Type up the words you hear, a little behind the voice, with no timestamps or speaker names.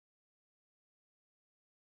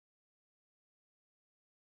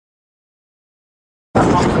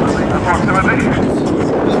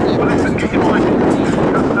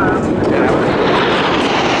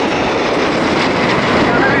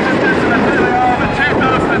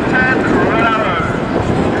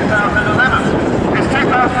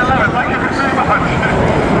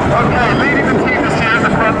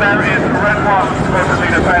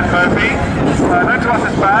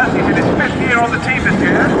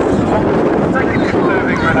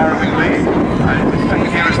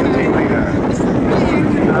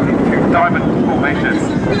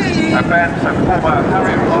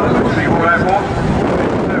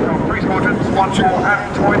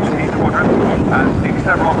and seen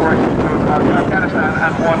several operations in Afghanistan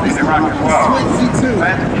and one in Iraq as well.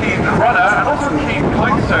 And keen runner and also keen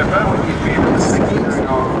kite surfer, which he's been during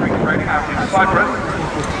our spring training out in Cyprus.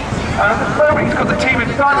 And at the moment he's got the team in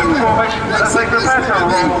silent formation as they prepare to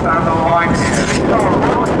roll down the line here. This is our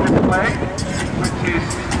roll display, which is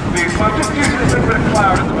being flown just due to this little bit of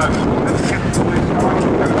cloud at the moment. Let's get the blue sky.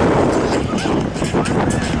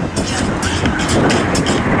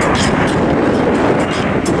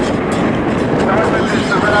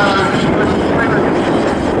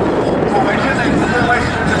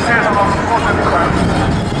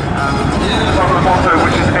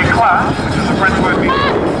 Which is a class, which is a French word meaning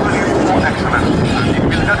brilliant or excellent. You can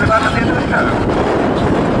discuss about at the end of the show.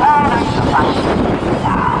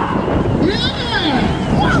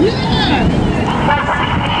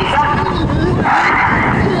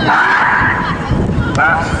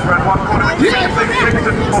 That's Red 1 quarter of 6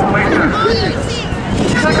 formation.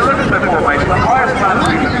 Take a look at the formation. The highest man on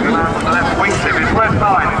the left wingtip is Red 9,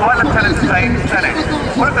 Flight Lieutenant Zane Sennett,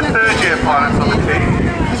 one of the third-year pilots on the team.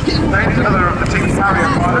 Zane's another of the team's carrier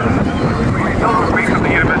pilots. He's on the degree from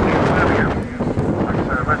the University of Birmingham.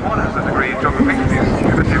 So Red 1 has a degree in geography from the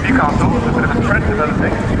University of Newcastle. There's a bit of a trend in other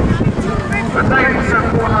things. But Zane's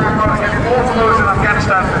running in all flows in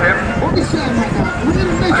Afghanistan for him.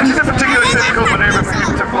 And this is a particularly difficult manoeuvre for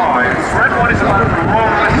him to fly. Red 1 is about the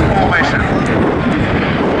roll-less formation.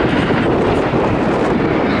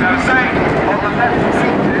 Now Zane, on the left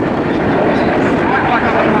wingtip, quite like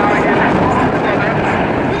on the power unit.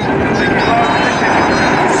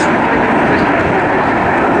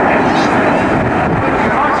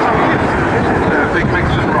 Big mix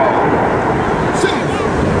and roll. So,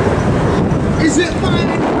 is it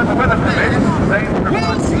fine? When the weather permits, Zane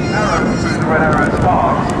provides the arrow through the red arrow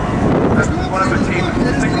sparks. As one of the team's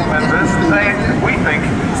single members, Zane, we think,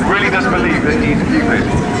 really does believe that he's Cupid.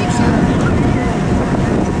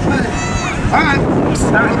 Alright.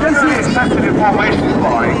 Now it's generally accepted in formation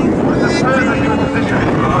flying that the further your position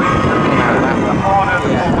is away from the air, the harder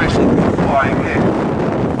the formation flying is.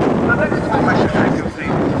 The next formation shape you'll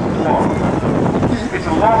see is one. It's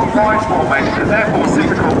a long wide formation and therefore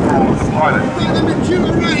difficult for all the pilots.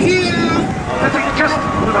 Right here. Sitting just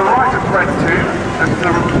to the right of Red 2, and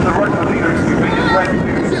to the right of the leader, excuse me, is Red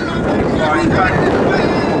 2. Flying back to the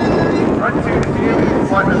Red 2 is here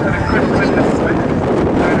with Flight Lieutenant Chris Smith.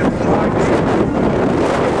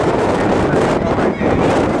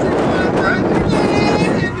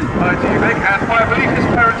 And I believe his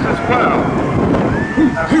parents as well.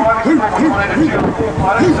 Flying Squadron 1 energy on 4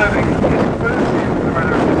 pilots serving his first year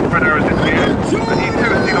with the Red Arrows this year, but he too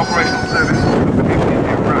has seen operational service with the people in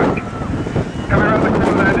Iraq. Coming around the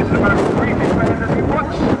corner there, this is about 3 big fans as we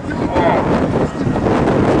watch.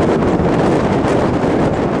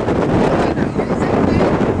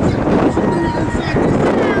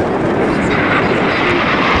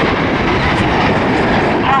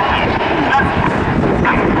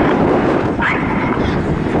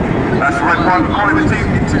 Calling the team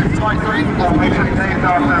into Typhoon formation named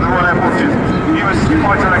after the Royal Air Force's newest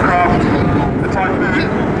fighter aircraft, the Typhoon.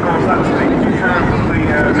 Of course, that's the future of the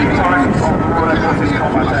lead time of the Royal Air Force's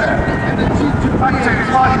combat air. Back to his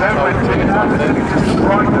flight though, when taken out and sitting just to the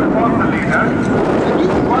right above the leader.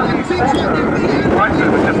 One of these also kite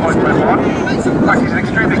surfers just like Red 1. In fact, he's an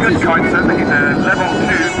extremely good kite surfer. He's a level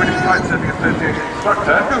 2 British Kite Surfing Association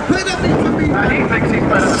instructor. And he thinks he's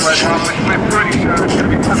better than Red 1, which we're pretty sure is going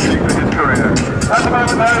to be touching for his career. At the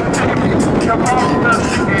moment though, your masters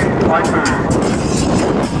in Typhoon.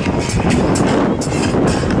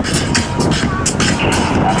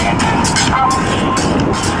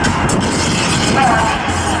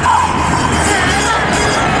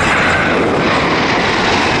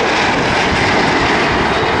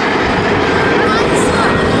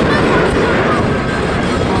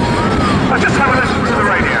 Just have a listen to the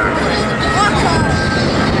radio.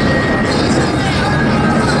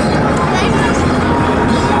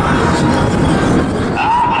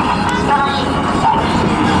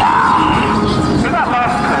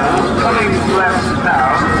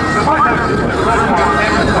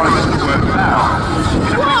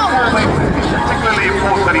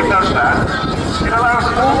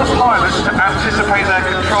 Anticipate their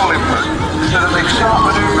control input so that they start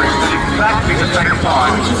manoeuvring at exactly the same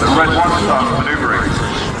time that Red 1 starts manoeuvring.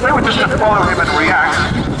 If they were just to follow him and react,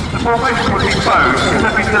 the formation would be closed because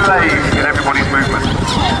there'd be delays in everybody's movement.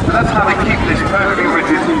 So that's how they keep this perfectly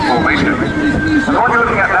rigid formation. And what you're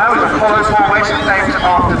looking at now is Apollo formation named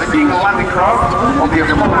after the Eagle landing craft on the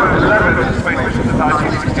Apollo 11 space mission in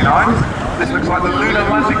 1969. this looks like the lunar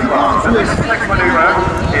landing craft. And this next manoeuvre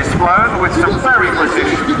is flown with some very British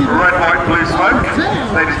red, white, blue smoke.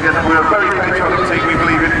 Ladies and gentlemen, we're a very patriotic team. We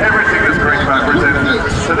believe in everything that's great about Britain.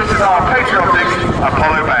 So this is our patriotic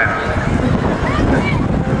Apollo band.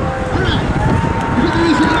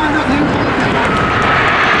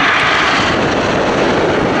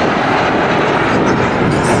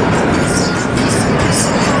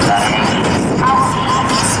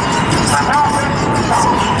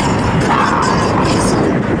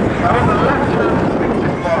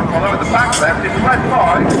 Left is led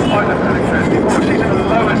by Lieutenant Kirsty Moore. She's in the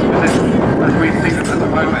lowest position as we see them at the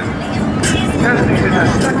moment. Kirsty's in her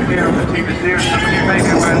second year on the team this year, and some of you may be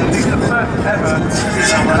aware that she's the first ever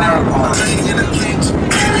female Manara pilot.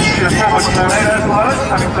 She's a former Tornado pilot,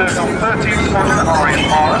 having served on 13 Squadron Orient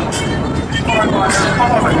Pilot. She's followed by her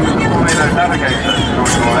father, who was a Tornado navigator at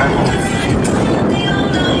Royal Airport.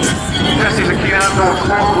 Kirsty's a keen outdoor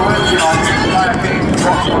sport woman. She likes kayaking,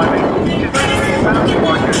 rock climbing. She's basically a mountain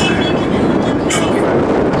biker too.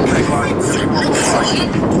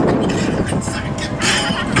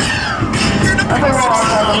 And they are on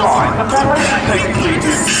the line. The formation taking lead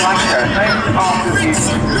is Flanker, named after the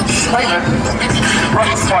famous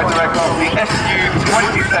Russian fighter aircraft, the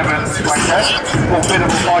Su-27 Flanker, or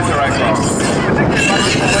biddable fighter aircraft. Particularly like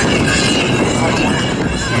the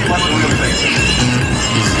formation.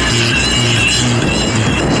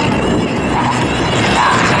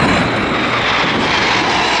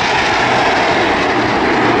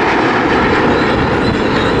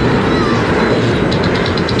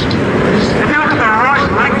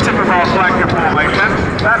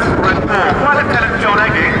 That's Red Bull. Flight Lieutenant John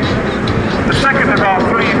Egging, the second of our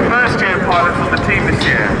three first-year pilots on the team this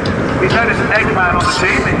year. He's known as an Eggman on the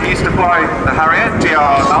team. He used to fly the Harrier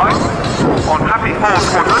GR9 on Happy Horse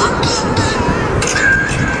Squadron.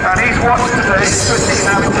 And he's watched today twisting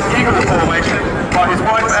out into Eagle formation by his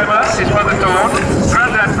wife Emma, his mother Dawn,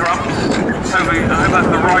 Grandad Grumps, that's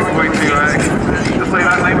the right way to say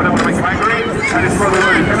that name, I don't want to make him angry, and his brother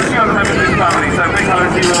Luke, and a few other members of his family, so big hello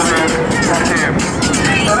to you all there from him.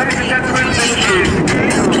 So ladies and gentlemen, this is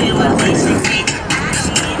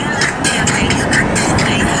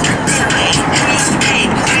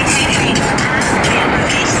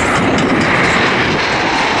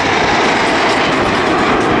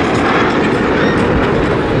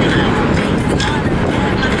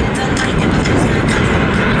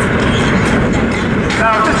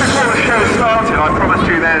Now, just before the show started, I promised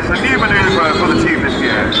you there's a new manoeuvre for the team this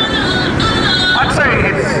year. I'd say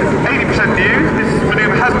it's 80% new. This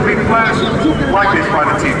manoeuvre hasn't been flown like this by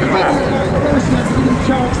the team before.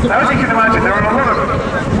 Now, as you can imagine, there are a lot of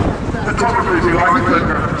photographers who like to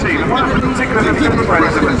photograph the team. And one of the particularly good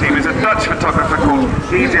friends of the team is a Dutch photographer called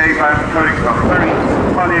EJ van Koningsdag, a very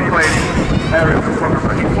highly acclaimed aerial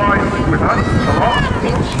photographer. He flies with us a lot.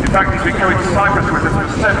 In fact, he's been going to Cyprus with us for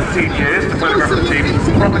 17 years to photograph the team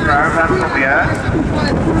from the ground and from the air.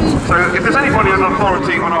 So if there's anybody with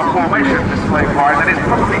authority on our formation display flying, then it's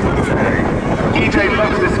probably EJ. EJ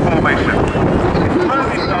loves this formation. It's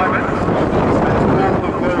mostly diamond and it's called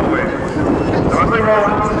the whirlwind. So as they roll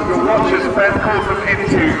out, you'll watch as Ben calls them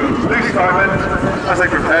into loose diamond as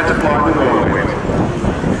they prepare to fly the whirlwind.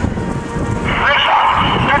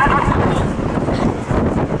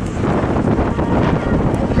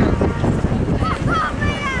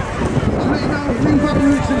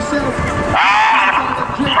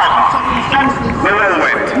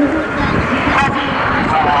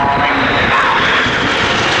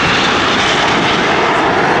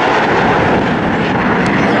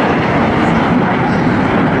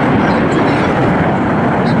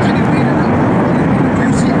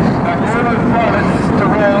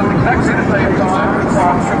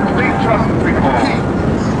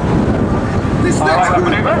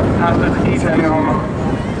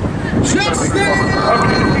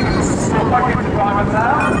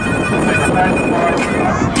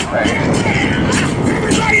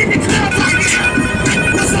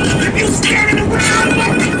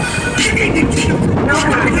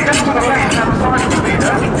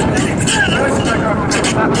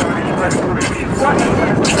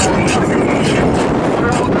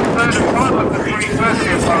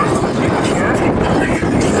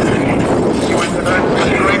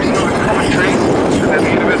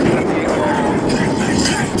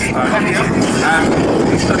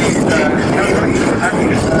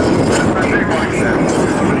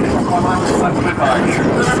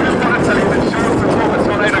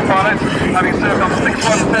 Having served on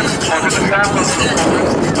 617 squadron, the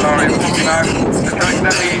Southend Airshow,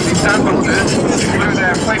 coincidentally, the Southenders flew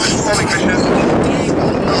their famous falling mission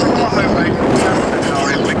from our home base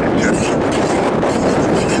in Lincolnshire.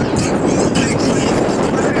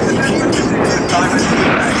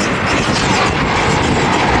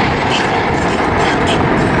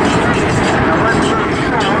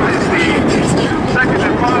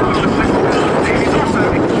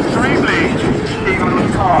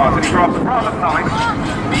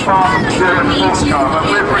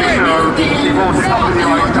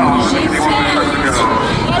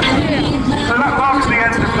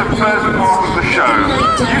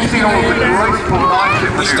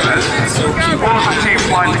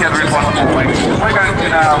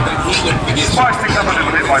 Spiced things up a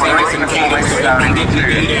little bit by breaking the formation down into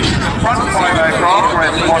two. Front 5 aircraft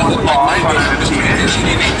ran 1-5 under the T-N.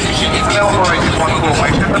 An operated 1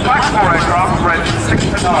 formation. The back 4 aircraft ran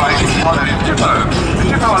 6-9 on a Jippo.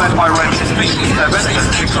 The Jippo are led by red 6-7 and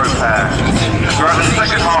synchro pair. Throughout the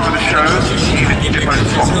second half of the show, each Jippo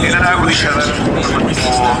swapped in and out with each other for a much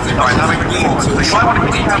more dynamic performance. So you might want to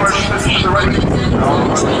keep your camera to the ready.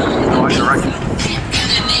 The right direction.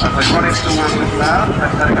 As they run in towards us now, they're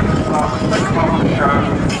setting up to start the second half of the show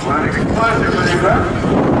with an explosive maneuver.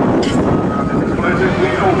 And this explosive, we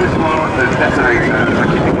call this one the detonator. So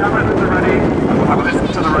keep your cameras at the ready and we'll have a listen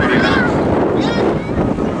to the radio.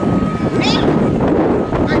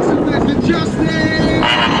 Make some noise for Justin!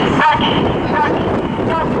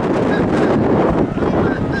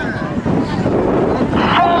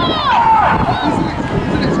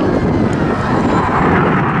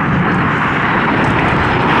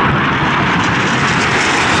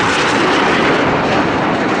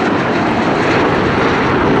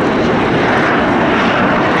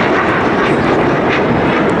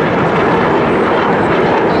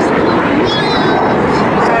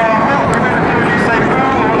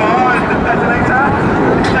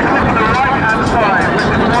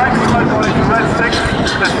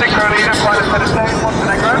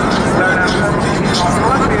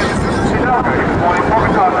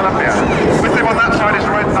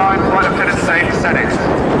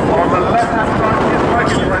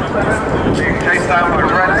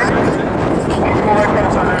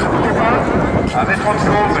 This one's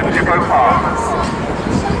called the Jippo Park.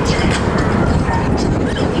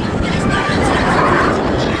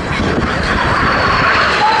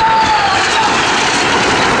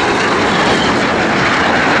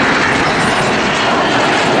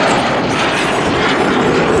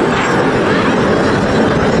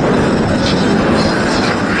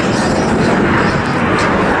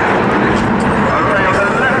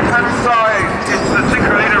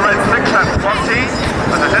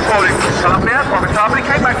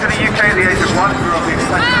 Came back to the UK at the age of 1, grew up in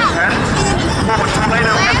 2010. Former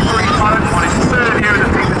Tornado F3 pilot on his third year in the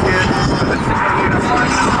team this year, with the 6-liter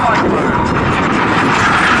Cyclone.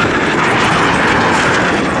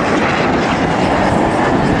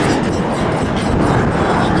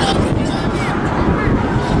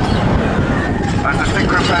 As the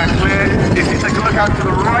synchro pair clear, if you take a look out to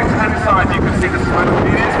the right hand side, you can see the smoke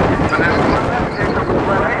unit. And then on the left, here comes the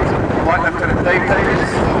Right Lieutenant Dave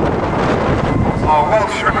Davis. Our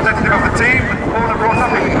Welsh representative of the team, born and brought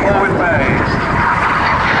up in Corwin Bay.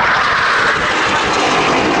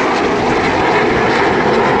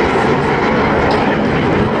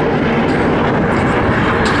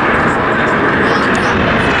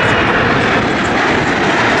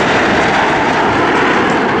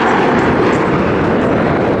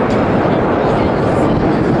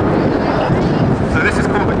 So this is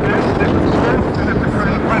called the Goose. This is the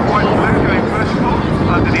red, white, blue going vertical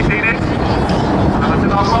underneath Enid.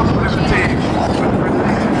 And our Welsh team,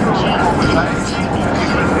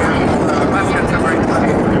 Manchester very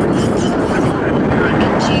funny.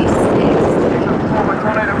 Former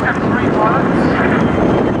Tornado F3 pilot.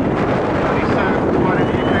 He served in the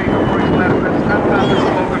UK operational aircraft and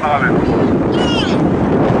Northern Ireland.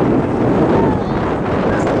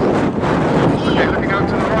 Okay, looking out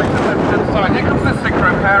to the right and left hand side. Here comes the synchro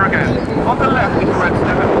pair again. On the left is Red 7,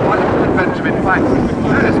 right and Benjamin Plank.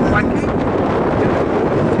 There's Planky.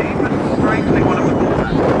 Strangely one of the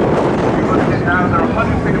corners. If you look at it now, they're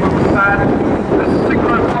 100 feet above the sand. There's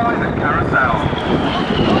synchro 5 at Carousel.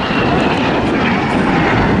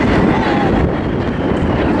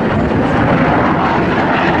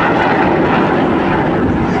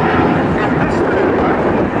 In this maneuver,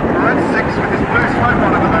 Red 6 with his blue smoke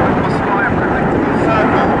on at the moment will spy a predictable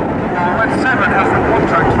circle, while Red 7 has the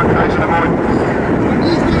contract for collision avoidance.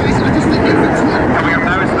 Coming up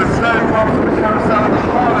now is the third part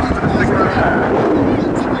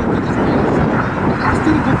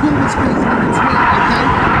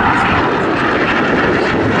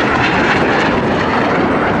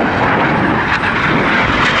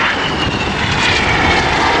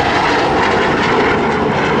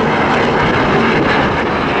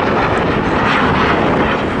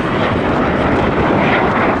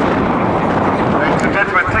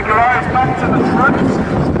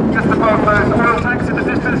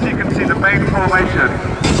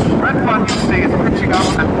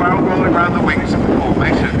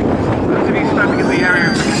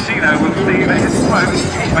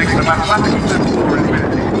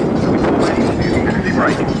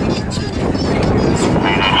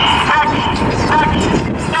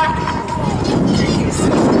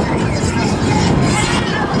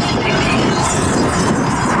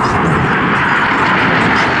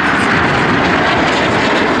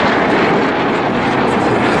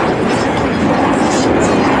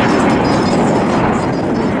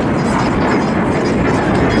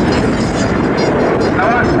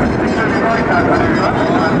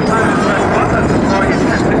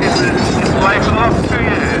 2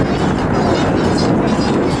 years.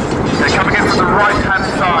 They're coming in from the right-hand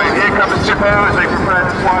side. Here comes Chippo as they prepare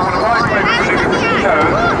to fly one of my favourite maneuvers of the show.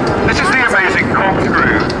 This is the amazing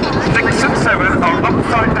corkscrew. 6 and 7 are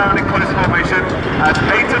upside down in close formation, and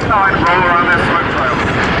 8 and 9 roll around their smoke trails.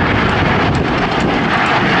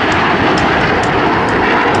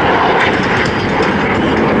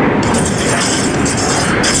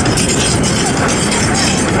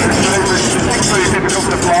 It's really difficult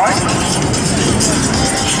to fly.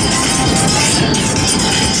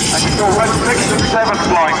 And you saw Red 6 and 7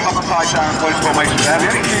 flying upside down close formation there. The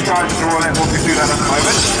only 2 guys in the Royal Air Force who do that at the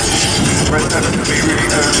moment. Red 7 to be really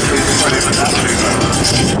earned his credit for that too. You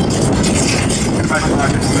can imagine how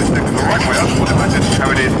this is the right way up. What imagine how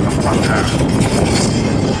it is upside down.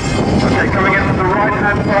 Okay, coming in from the right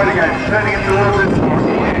hand side again, turning it towards this one.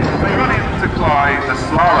 They run in to fly the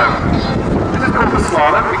slalom. This is called the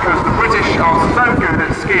slalom because the British are so good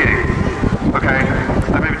at skiing. Okay,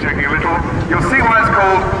 I may be joking a little. You'll see why it's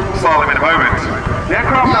called slalom in a moment. The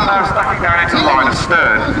aircraft are now stacking down into line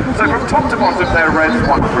astern. So from top to bottom they're reds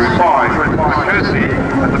 1 through 5. Red 5 courtesy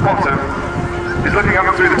at the bottom is looking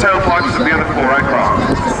up through the tailpipes of the other 4 aircraft.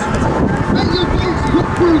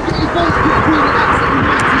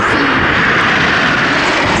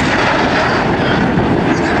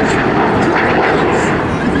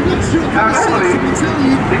 Now normally,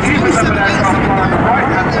 the evens up an aircraft fly on the right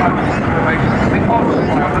hand side of the formation, and the odds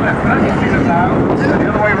fly on the left. But as you see them now, they're the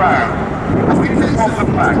other way round. We need to swap them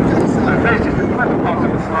back. So this is the clever part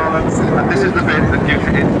of the slalom, and this is the bit that gives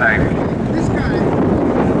it its name.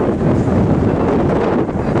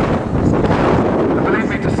 And believe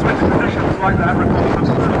me, to switch positions like that requires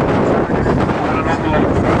an awful lot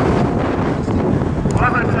of fun. Well,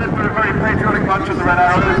 as I said, we're a very patriotic bunch of the Red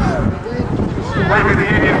Arrows. Waving the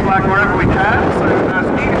Union flag wherever we can, so as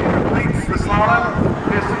each completes the slalom,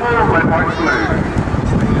 here's some more red, white, blue.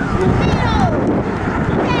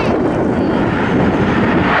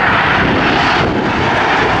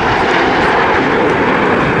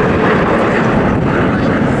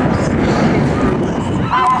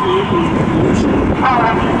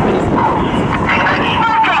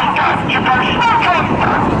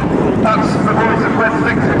 That's the voice of Red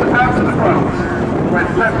 6 out to the front. Red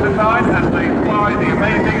 7 and 9 as they fly the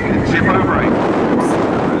amazing Chippo break.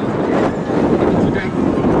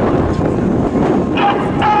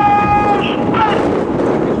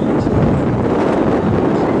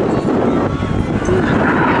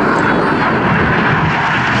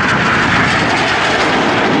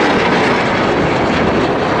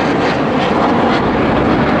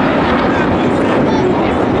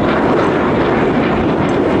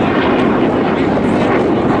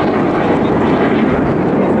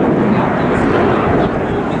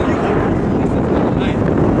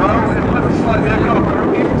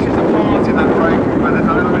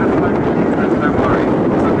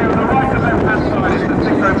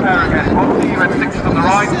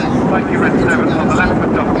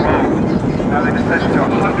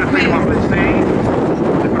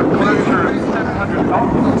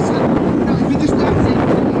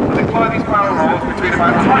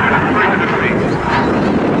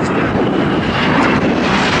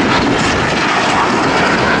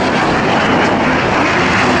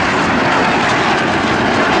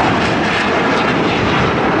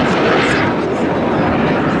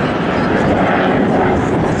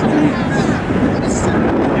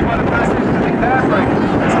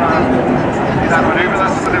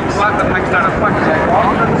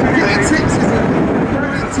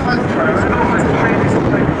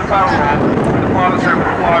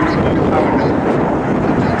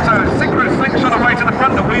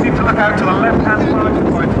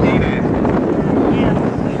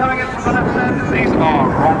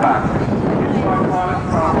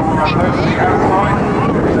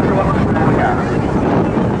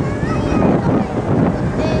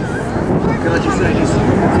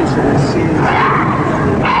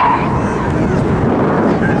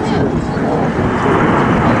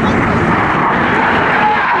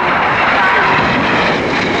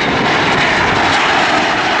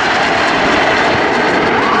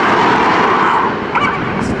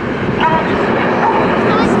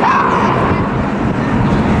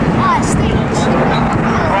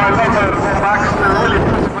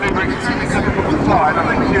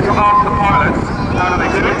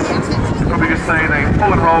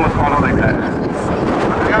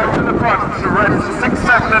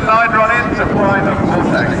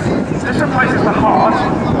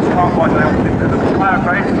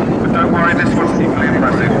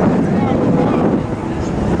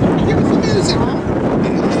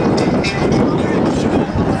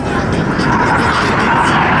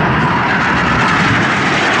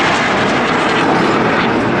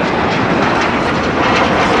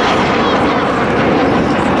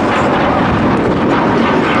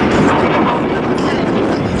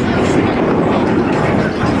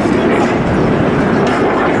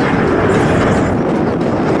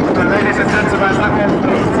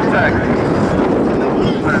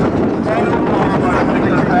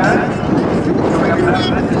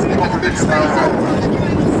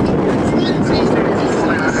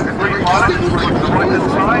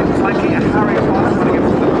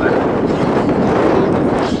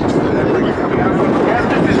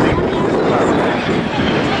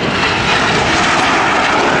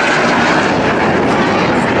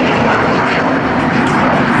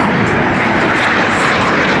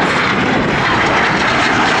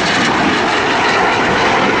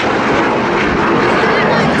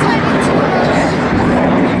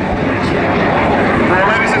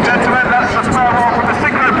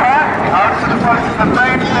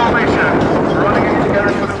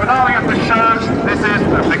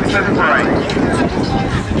 separate.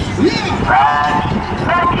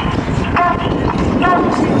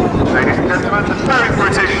 Ladies and gentlemen, the very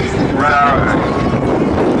British radar